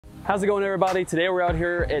How's it going, everybody? Today we're out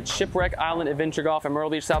here at Shipwreck Island Adventure Golf in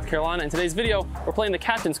Myrtle Beach, South Carolina. In today's video, we're playing the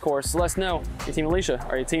captain's course. So let us know, are you Team Alicia?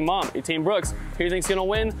 Are you Team Mom? Are you Team Brooks? Who do you think's gonna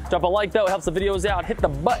win? Drop a like though, it helps the videos out. Hit the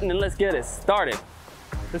button and let's get it started.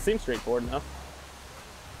 This seems straightforward enough.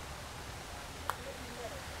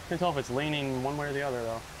 Can't tell if it's leaning one way or the other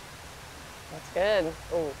though. That's good.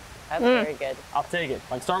 Ooh, that's very good. I'll take it.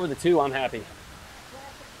 If I can start with a 2, I'm happy.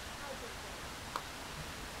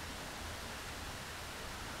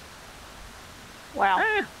 Wow.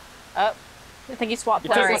 Oh, I think you swapped You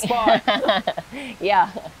took my players. spot.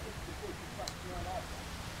 yeah.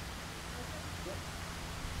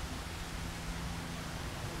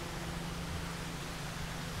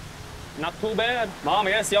 Not too bad. Mom, I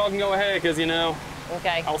guess y'all can go ahead because, you know,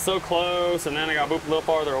 Okay. I was so close and then I got booped a little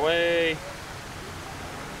farther away.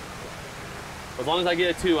 As long as I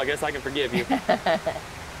get a 2, I guess I can forgive you.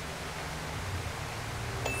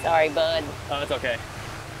 Sorry, bud. Oh, that's okay.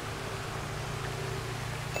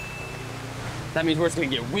 That means we're just gonna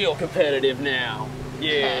get real competitive now.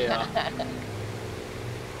 Yeah.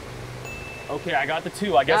 Okay, I got the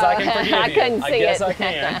 2. I guess I can forgive you. I couldn't see I guess it. I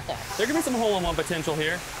can. There could be some hole-in-one potential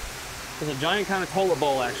here. There's a giant kind of toilet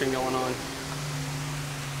bowl action going on.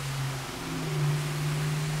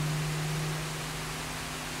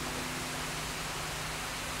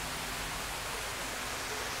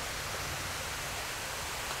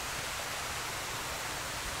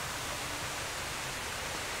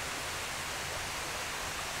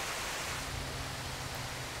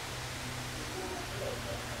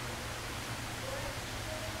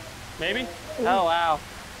 Maybe? Oh, wow.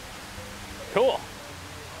 Cool.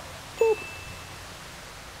 Boop.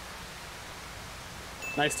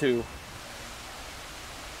 Nice 2.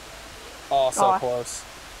 Oh, so close.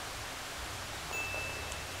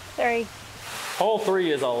 3. Hole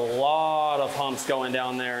 3 is a lot of humps going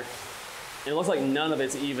down there. It looks like none of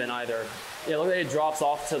it's even either. It looks like it drops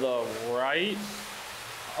off to the right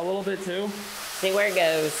a little bit too. See where it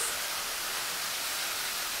goes.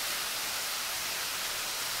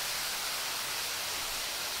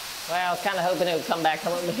 Well, I was kind of hoping it would come back a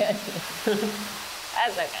little bit.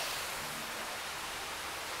 That's okay.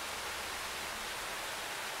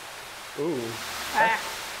 Ooh.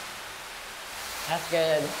 That's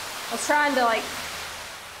good. I was trying to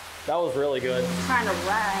That was really good. trying to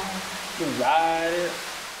ride. You ride it.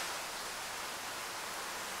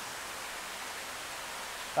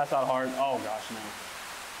 That's not hard. Oh gosh, no.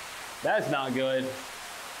 That's not good.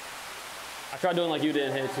 I tried doing like you did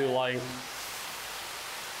and hit it too light.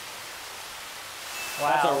 Wow.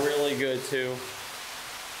 That's a really good 2.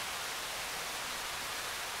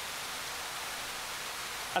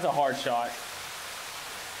 That's a hard shot.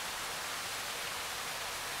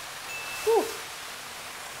 Whew.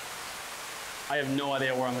 I have no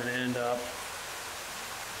idea where I'm going to end up.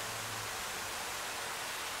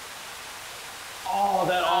 Oh,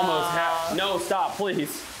 that almost happened. No, stop,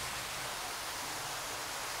 please.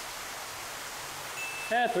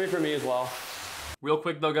 Yeah, 3 for me as well. Real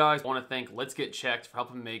quick though, guys, I want to thank Let's Get Checked for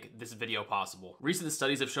helping make this video possible. Recent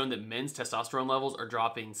studies have shown that men's testosterone levels are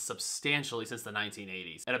dropping substantially since the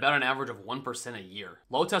 1980s, at about an average of 1% a year.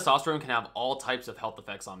 Low testosterone can have all types of health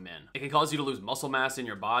effects on men. It can cause you to lose muscle mass in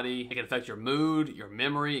your body, it can affect your mood, your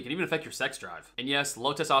memory, it can even affect your sex drive. And yes,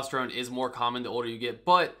 low testosterone is more common the older you get,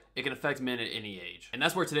 but it can affect men at any age. And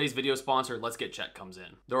that's where today's video sponsor, Let's Get Checked, comes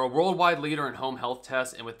in. They're a worldwide leader in home health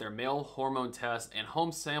tests, and with their male hormone test and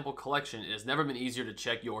home sample collection, it has never been easier to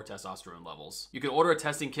check your testosterone levels. You can order a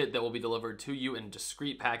testing kit that will be delivered to you in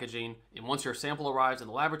discreet packaging, and once your sample arrives in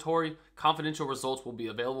the laboratory, confidential results will be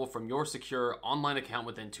available from your secure online account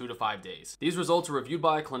within 2 to 5 days. These results are reviewed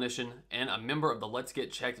by a clinician, and a member of the Let's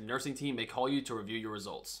Get Checked nursing team may call you to review your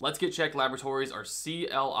results. Let's Get Checked laboratories are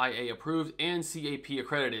CLIA approved and CAP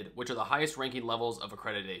accredited, which are the highest ranking levels of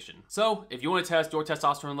accreditation. So if you want to test your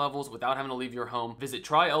testosterone levels without having to leave your home, visit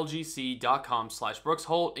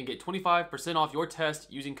trylgc.com/BrooksHolt and get 25% off your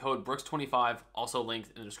test using code Brooks25, also linked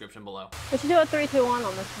in the description below. We should do a 3, 2, 1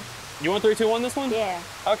 on this one. You want 3, 2, 1 this one? Yeah.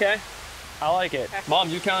 Okay. I like it. Okay. Mom,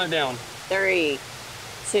 you count it down. 3,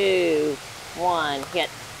 2, 1, hit.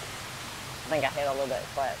 I think I hit a little bit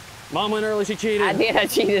flat. Mom went early, she cheated. I did, I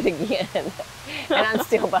cheated again. And I'm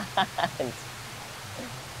still behind.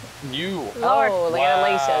 You. Lord. Oh, look at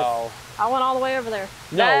Alicia's. I went all the way over there.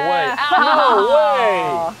 No way.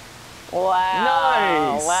 Oh. No way.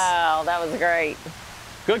 Wow. Nice. Wow, that was great.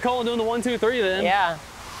 Good call on doing the 1, 2, 3 then. Yeah.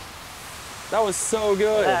 That was so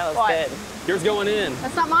good. That was good. Yours going in.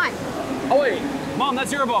 That's not mine. Oh wait, Mom,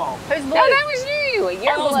 that's your ball. Who's blue? No, that was you.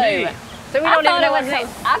 You're Oh, it was blue. me. So we don't even know what I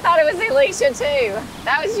thought it was Alicia too.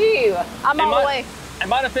 That was you. I'm all the way. In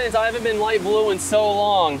my defense, I haven't been light blue in so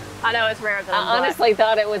long. I know it's rare that I honestly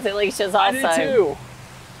thought it was Alicia's also. I did too.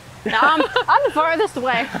 No, I'm the farthest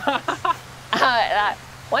away.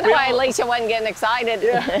 Wonder why Alicia wasn't getting excited.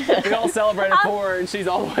 Yeah. We all celebrated for her, and she's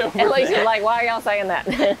all the way over Alicia's there. like, why are y'all saying that?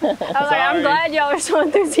 I was like, I'm glad y'all are so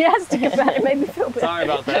enthusiastic about it. It made me feel better. Sorry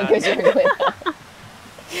about that. Because you're good.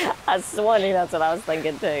 I was wondering, that's what I was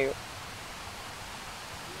thinking too.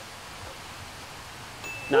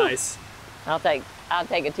 Nice. I'll take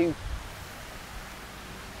a 2.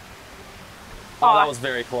 Oh, that was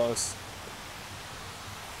very close.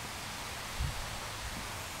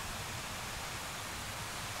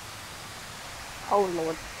 Oh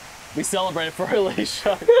Lord. We celebrated for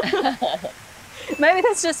Alicia. Maybe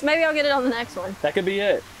maybe I'll get it on the next one. That could be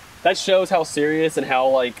it. That shows how serious and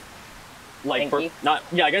how I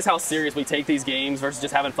guess how serious we take these games versus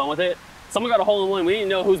just having fun with it. Someone got a hole in one. We didn't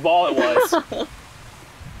know whose ball it was.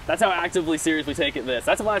 That's how actively serious we take this.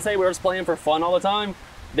 That's why I say we're just playing for fun all the time.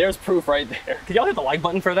 There's proof right there. Could y'all hit the like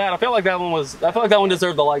button for that? I feel like that one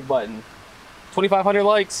deserved the like button. 2,500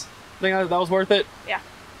 likes. I think that was worth it. Yeah.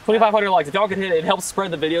 2,500 likes. If y'all could hit it, it helps spread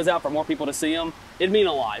the videos out for more people to see them. It'd mean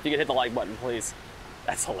a lot if you could hit the like button, please.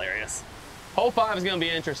 That's hilarious. Hole 5 is going to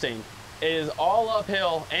be interesting. It is all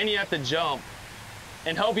uphill, and you have to jump,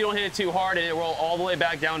 and hope you don't hit it too hard, and it roll all the way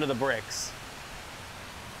back down to the bricks.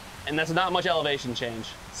 And that's not much elevation change,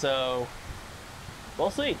 so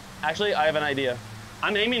we'll see. Actually, I have an idea.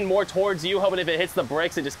 I'm aiming more towards you, hoping if it hits the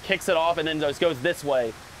bricks, it just kicks it off, and then just goes this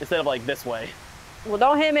way instead of like this way. Well,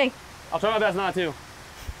 don't hit me. I'll try my best not to.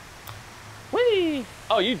 Whee!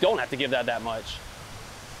 Oh, you don't have to give that much.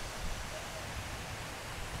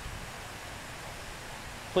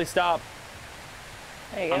 Please stop.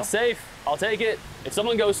 There you go. I'm safe. I'll take it. If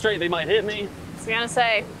someone goes straight, they might hit me. I was gonna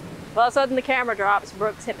say, if all of a sudden the camera drops,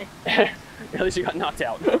 Brooks hit me. At least you got knocked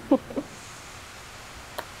out.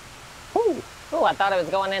 Ooh, I thought it was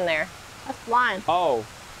going in there. That's flying. Oh.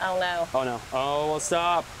 Oh no. Oh no. Oh, well,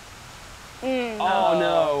 stop. Mm. Oh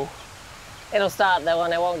no. It'll stop though,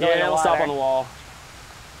 and it won't go in the it'll water. stop on the wall.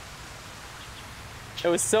 It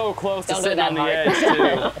was so close to Don't do sitting that on the hard.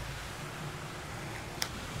 edge too.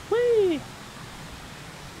 Whee!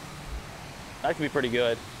 That could be pretty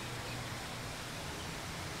good.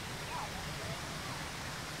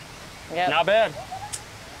 Yep. Not bad.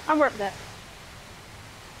 I'm worth that.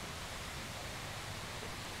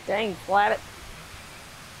 Dang, flat it.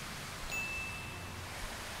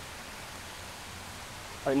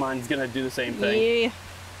 I think mine's gonna do the same thing. Yeah.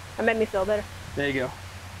 That made me feel better. There you go.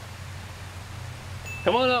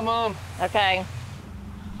 Come on up, Mom. Okay.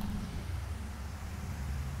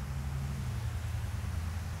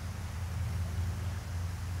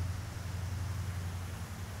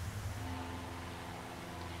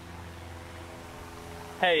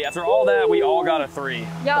 Hey, after all that, we all got a 3.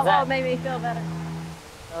 Y'all that- all made me feel better.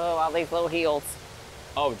 Oh, all these little heels.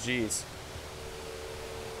 Oh, jeez.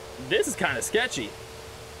 This is kind of sketchy.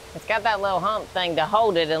 It's got that little hump thing to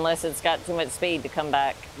hold it unless it's got too much speed to come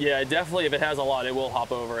back. Yeah, definitely if it has a lot, it will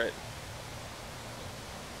hop over it.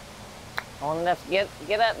 Long enough to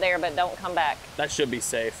get up there, but don't come back. That should be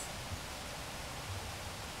safe.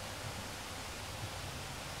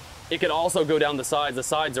 It could also go down the sides. The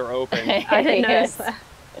sides are open. I didn't notice Yes. that.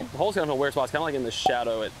 The hole's kind of a weird spot. It's kind of like in the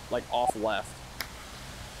shadow, like off left.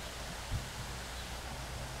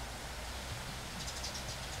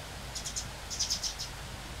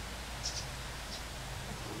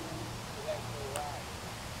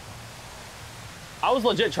 I was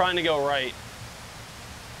legit trying to go right.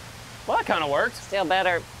 Well, that kind of worked. Still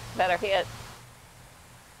better hit.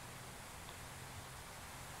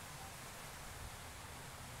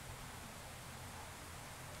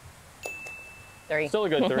 Three. Still a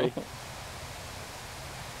good 3.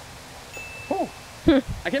 Whew.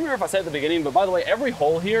 I can't remember if I said at the beginning, but by the way, every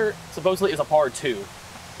hole here supposedly is a par 2,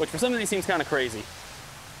 which for some of these seems kind of crazy.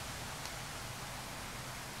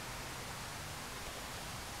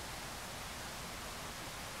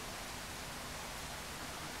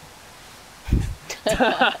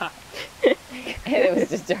 It was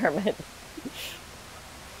determined.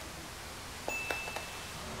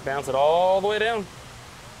 Bounce it all the way down.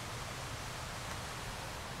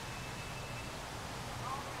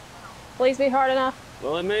 Please be hard enough.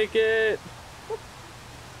 Will it make it?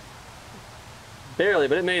 Barely,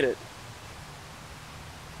 but it made it.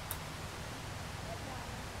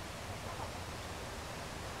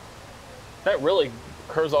 That really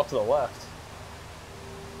curves off to the left.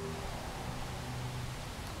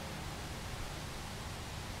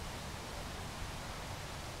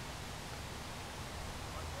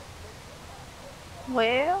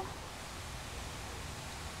 Well.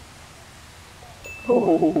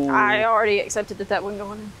 Ooh. I already accepted that wasn't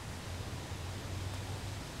going in.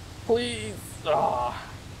 Please. Ah.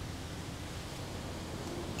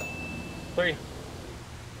 3.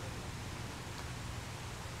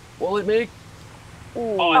 Will it make? Ooh.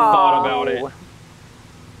 Oh, I thought about it.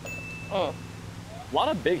 Mm. A lot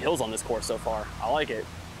of big hills on this course so far. I like it.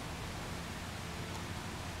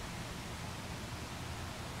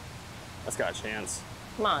 That's got a chance.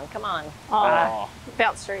 Come on, come on. Oh.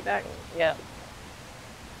 Bounce straight back. Yep.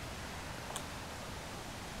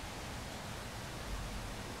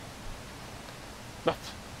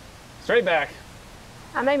 Straight back.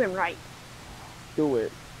 I'm aiming right. Do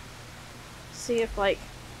it. See if like.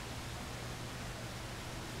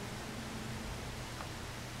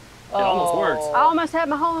 It almost worked. I almost had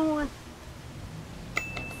my hole in one.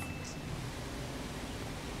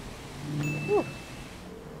 Whew.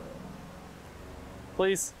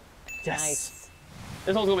 Please. Yes. Nice.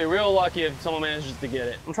 This one's gonna be real lucky if someone manages to get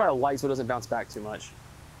it. I'm trying to light so it doesn't bounce back too much.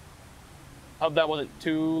 Hope that wasn't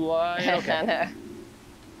too light. Okay. I know.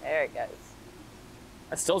 There it goes.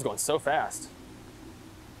 That still's going so fast.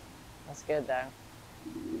 That's good though.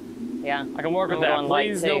 Yeah. I can work with I'm that. going light,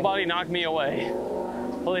 Please, too. nobody knock me away.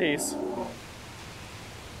 Please.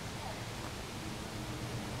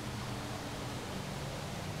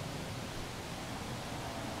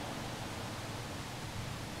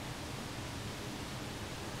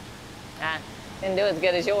 Didn't do as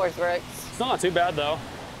good as yours, Brooks. It's not too bad though.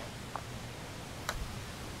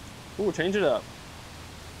 Ooh, change it up.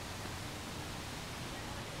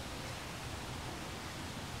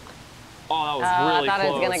 Oh, that was really I thought close.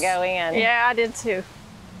 it was gonna go in. Yeah, I did too.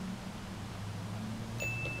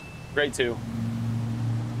 Great 2.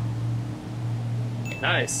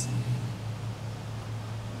 Nice.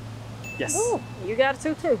 Yes. Ooh, you got a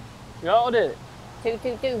 2 too. Y'all did it. 2,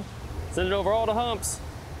 2, 2. Send it over all the humps.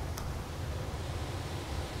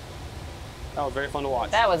 That was very fun to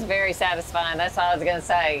watch. That was very satisfying. That's all I was gonna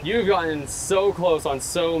say. You've gotten so close on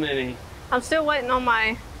so many. I'm still waiting on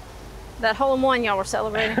that hole in one y'all were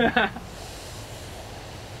celebrating.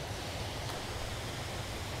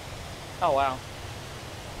 Oh wow.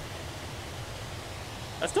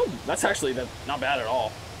 That's actually not bad at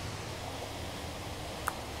all.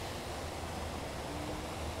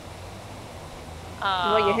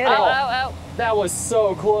 Oh, Well, you hit it. oh. That was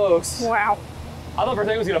so close. Wow. I thought for a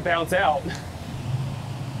second it was gonna bounce out.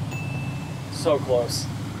 So close.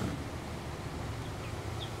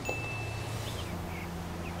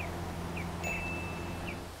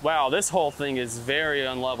 Wow, this whole thing is very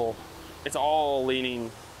unlevel. It's all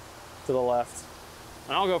leaning to the left.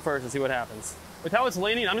 And I'll go first and see what happens. With how it's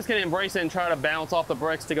leaning, I'm just gonna embrace it and try to bounce off the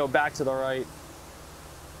bricks to go back to the right.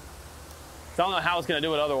 I don't know how it's gonna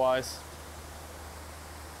do it otherwise.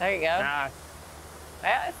 There you go. Ah,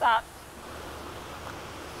 Well, it's up.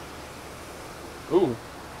 ooh,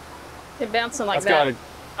 It bouncing like that's that. got it.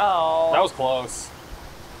 Oh. That was close.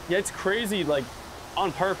 Yeah, it's crazy, like,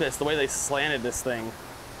 on purpose, the way they slanted this thing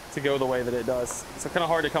to go the way that it does. It's kind of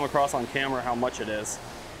hard to come across on camera how much it is.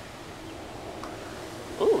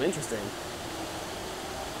 Ooh, interesting.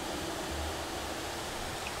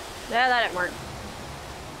 Yeah, that didn't work.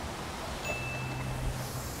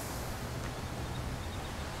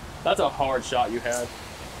 That's a hard shot you had.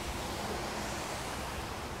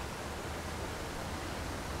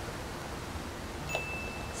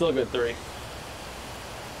 Still a good 3.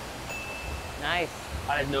 Nice.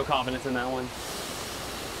 I had no confidence in that one.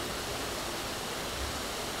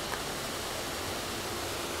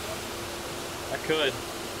 I could.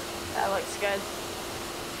 That looks good.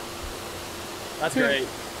 That's great.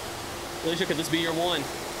 Alicia, could this be your 1?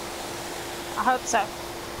 I hope so.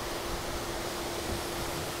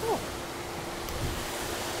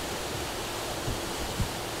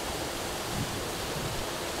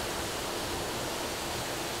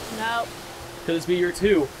 Nope. Could this be your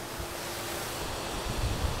 2?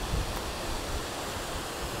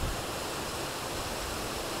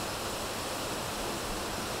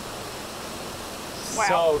 Wow.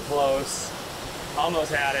 So close.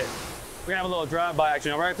 Almost had it. We're gonna have a little drive-by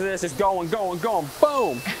action. Right after this, just going, boom!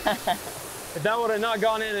 If that would have not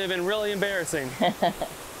gone in, it'd have been really embarrassing.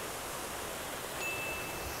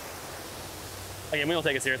 Again, we don't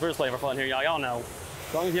take it serious. We're just playing for fun here, y'all. Y'all know.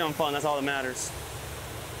 As long as you're having fun, that's all that matters.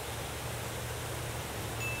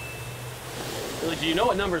 Really, do you know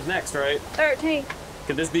what number's next, right? 13.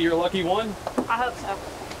 Could this be your lucky 1? I hope so.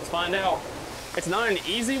 Let's find out. It's not an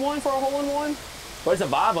easy one for a hole-in-one, but it's a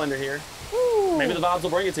vibe under here. Ooh. Maybe the vibes will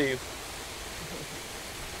bring it to you.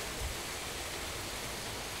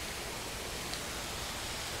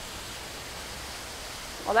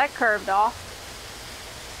 Well, that curved off.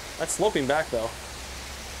 That's sloping back though.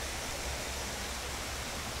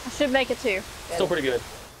 I should make it too. Still pretty good.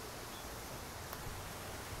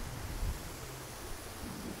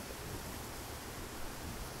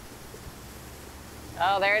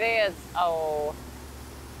 Oh, there it is. Oh,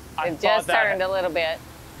 I it just thought that- turned a little bit.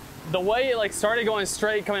 The way it like started going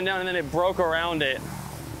straight, coming down, and then it broke around it.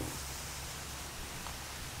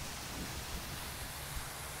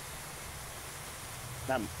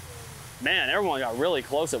 That, man, everyone got really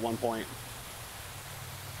close at one point.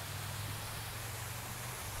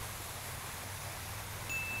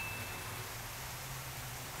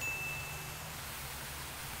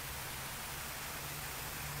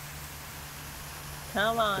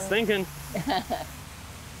 Come on. Just thinking.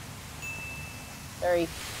 3.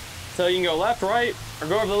 So you can go left, right, or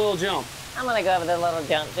go over the little jump. I'm gonna go over the little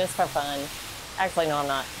jump just for fun. Actually, no, I'm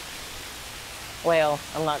not. Well,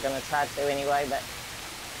 I'm not gonna try to anyway, but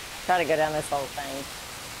try to go down this whole thing.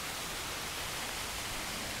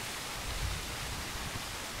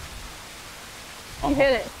 You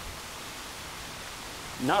hit it.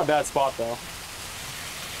 Not a bad spot though.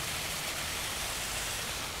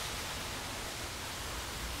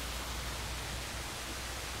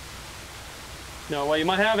 No, well, you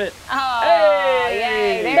might have it. Oh, Hey!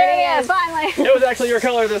 yay, There there it it is, is. finally. It was actually your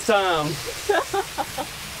color this time.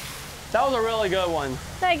 That was a really good one.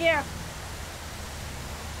 Thank you.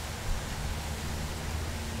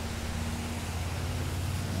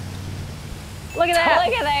 Look at that.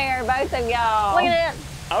 Look at there, both of y'all. Look at it.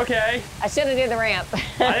 Okay. I should have did the ramp.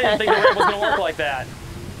 I didn't think the ramp was gonna work like that.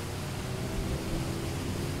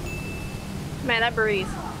 Man, that breeze.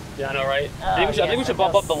 Yeah, I know, right? Oh, I think we yes, should it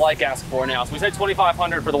bump does. up the like ask for now. So we said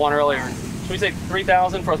 2,500 for the one earlier. Should we say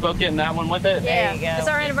 3,000 for us both getting that one with it? There you go. It's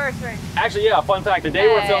our anniversary. Actually, yeah, fun fact, the day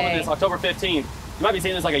we're filming Hey. this, October 15th, you might be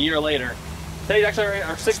seeing this like a year later. Today's actually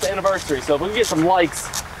our 6th anniversary, so if we can get some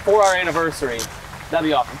likes for our anniversary, that'd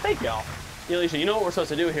be awesome. Thank y'all. Alicia, you know what we're supposed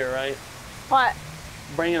to do here, right? What?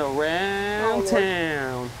 Bring it around Lord.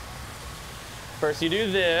 town. First you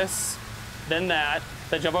do this, then that,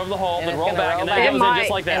 then jump over the hole, And then it's roll gonna back, roll and then back. it It goes in might.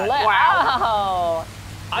 just like that. And let- Wow. Oh,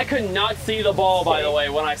 I could not see the ball, by the way,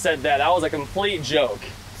 when I said that. That was a complete joke.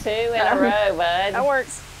 2 in a row, bud. That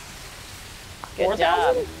works. Good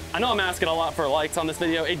 4,000? job. I know I'm asking a lot for likes on this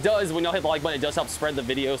video. It does, when y'all hit the like button, it does help spread the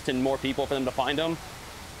videos to more people for them to find them.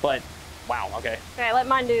 But, wow, okay. Okay, let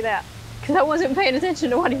mine do that. Because I wasn't paying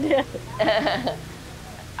attention to what he did.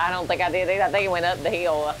 I don't think I did either. I think it went up the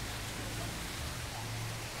hill.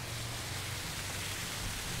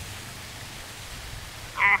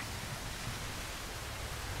 Ah.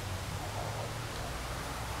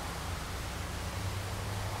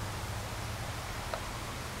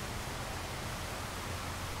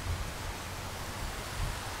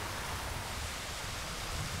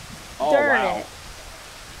 Oh, Darn wow. it.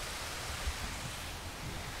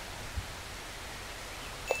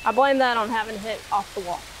 I blame that on having hit off the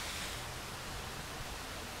wall.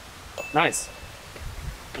 Nice.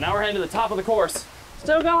 And now we're heading to the top of the course.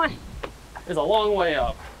 Still going. It's a long way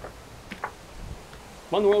up.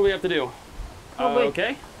 What in the world do we have to do? Oh, wait.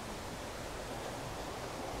 Okay.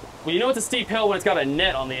 Well, you know it's a steep hill when it's got a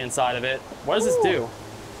net on the inside of it. What does this do?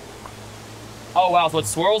 Oh, wow, so it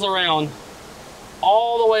swirls around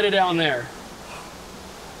all the way to down there.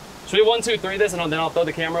 Should we 1, 2, 3 this, and then I'll throw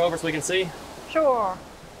the camera over so we can see? Sure.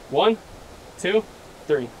 1, 2,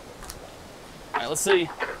 3. All right, let's see.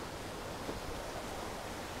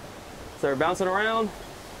 So they're bouncing around.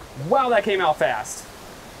 Wow, that came out fast.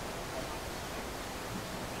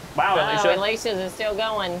 Wow, Oh, Alicia. Alicia's is still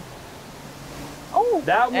going. Oh,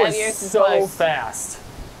 That Yeah, was yours is so close. fast.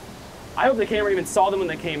 I hope the camera even saw them when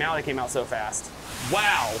they came out. It came out so fast.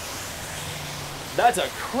 Wow. That's a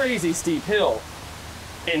crazy steep hill.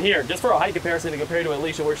 And here, just for a height comparison to compare to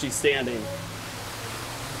Alicia where she's standing.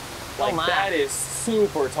 Like, my. that is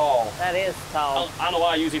super tall. That is tall. I don't know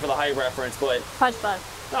why I use you for the height reference, but, punch button.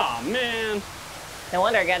 oh man. No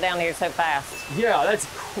wonder it got down here so fast. Yeah, that's,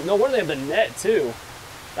 no wonder they have the net too.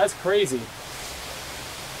 That's crazy.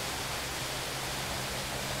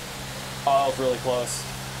 Oh, that was really close.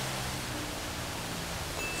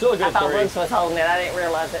 Still a I good thought 3. Bruce was holding it. I didn't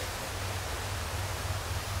realize it.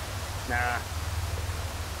 Nah.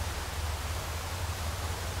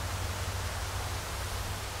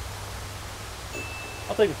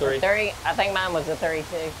 I'll take a 3. 3. I think mine was a 3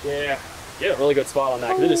 too. Yeah. Yeah, really good spot on that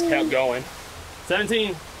because it just kept going.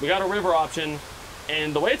 17, we got a river option.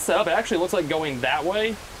 And the way it's set up, it actually looks like going that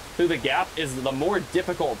way through the gap is the more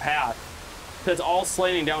difficult path. Because it's all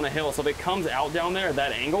slanting down a hill. So if it comes out down there at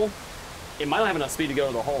that angle, it might not have enough speed to go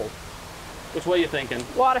to the hole. Which way you thinking?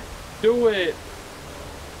 Water. Do it.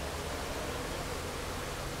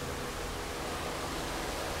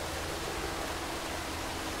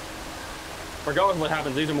 regardless of what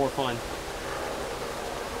happens, these are more fun.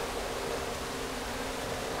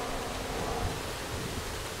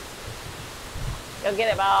 Go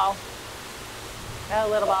get it, ball. Go,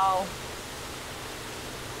 little ball.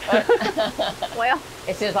 Well,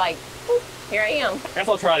 It's just like, whoop, here I am. I guess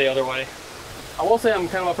I'll try the other way. I will say I'm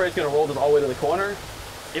kind of afraid it's going to roll this all the way to the corner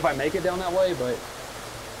if I make it down that way, but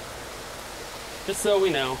just so we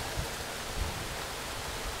know.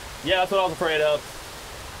 Yeah, that's what I was afraid of.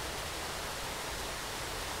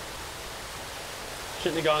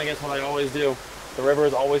 Shouldn't have gone against what I always do. The river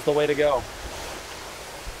is always the way to go.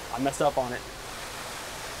 I messed up on it.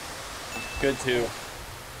 Good too.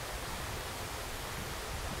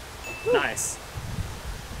 Nice.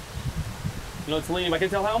 You know, it's leaning. I can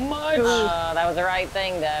tell how much. That was the right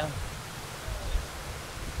thing, though.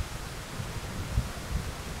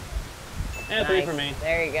 And 3 for me.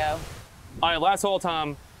 There you go. All right, last hole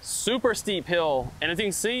time. Super steep hill. And as you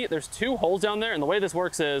can see, there's 2 holes down there. And the way this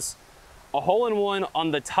works is a hole-in-one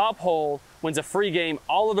on the top hole wins a free game.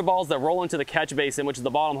 All of the balls that roll into the catch basin, which is the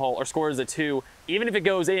bottom hole, are scored as a 2, even if it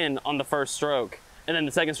goes in on the first stroke. And then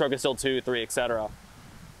the second stroke is still 2, 3, etc.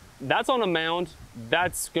 That's on a mound.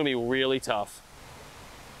 That's gonna be really tough.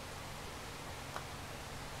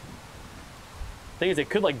 Thing is,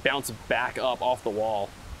 it could like bounce back up off the wall.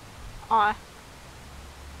 well,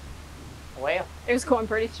 Well. it was going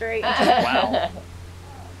pretty straight. Wow.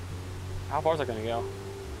 How far is that gonna go?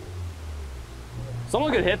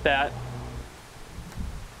 Someone could hit that.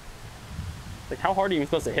 Like, how hard are you even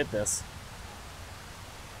supposed to hit this?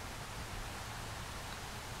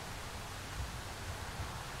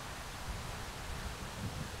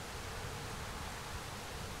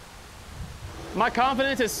 My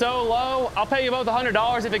confidence is so low, I'll pay you both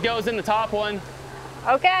 $100 if it goes in the top one.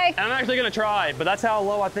 Okay. And I'm actually gonna try, but that's how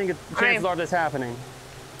low I think the chances are of this happening.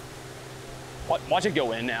 Watch it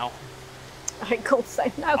go in now. I cool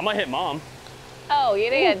say no. I'm gonna hit mom. Oh, you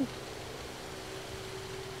did.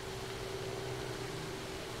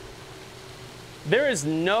 There is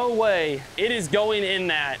no way it is going in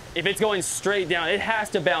that. If it's going straight down, it has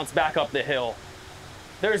to bounce back up the hill.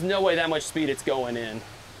 There's no way that much speed it's going in.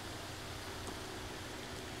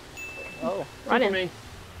 Oh, Run For in. me.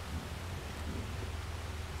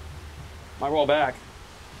 Might roll back.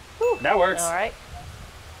 That works. all right.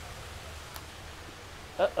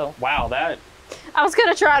 Uh-oh. Wow, that I was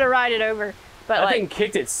gonna try to ride it over, but thing like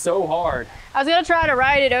kicked it so hard. I was gonna try to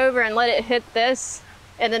ride it over and let it hit this,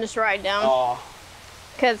 and then just ride down. Oh,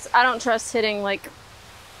 Because I don't trust hitting like.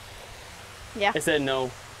 Yeah. it said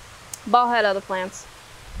no. Ball had other plans.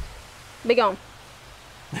 Be gone.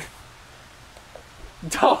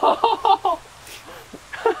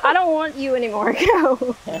 I don't want you anymore.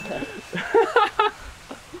 Go.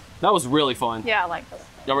 That was really fun. Yeah, I like this.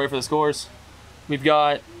 Y'all ready for the scores? We've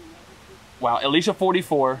got, wow, Alicia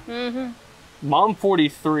 44. Mom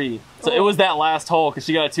 43. So it was that last hole because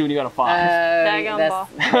she got a 2 and you got a 5. Daggone ball.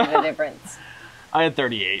 That's the difference. I had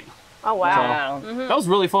 38. Oh wow. Wow. That was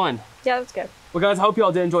really fun. Yeah, that's good. Well, guys, I hope you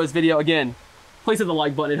all did enjoy this video. Again, please hit the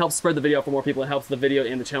like button. It helps spread the video for more people. It helps the video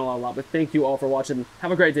and the channel out a lot. But thank you all for watching.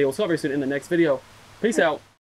 Have a great day. We'll see you very soon in the next video. Peace out.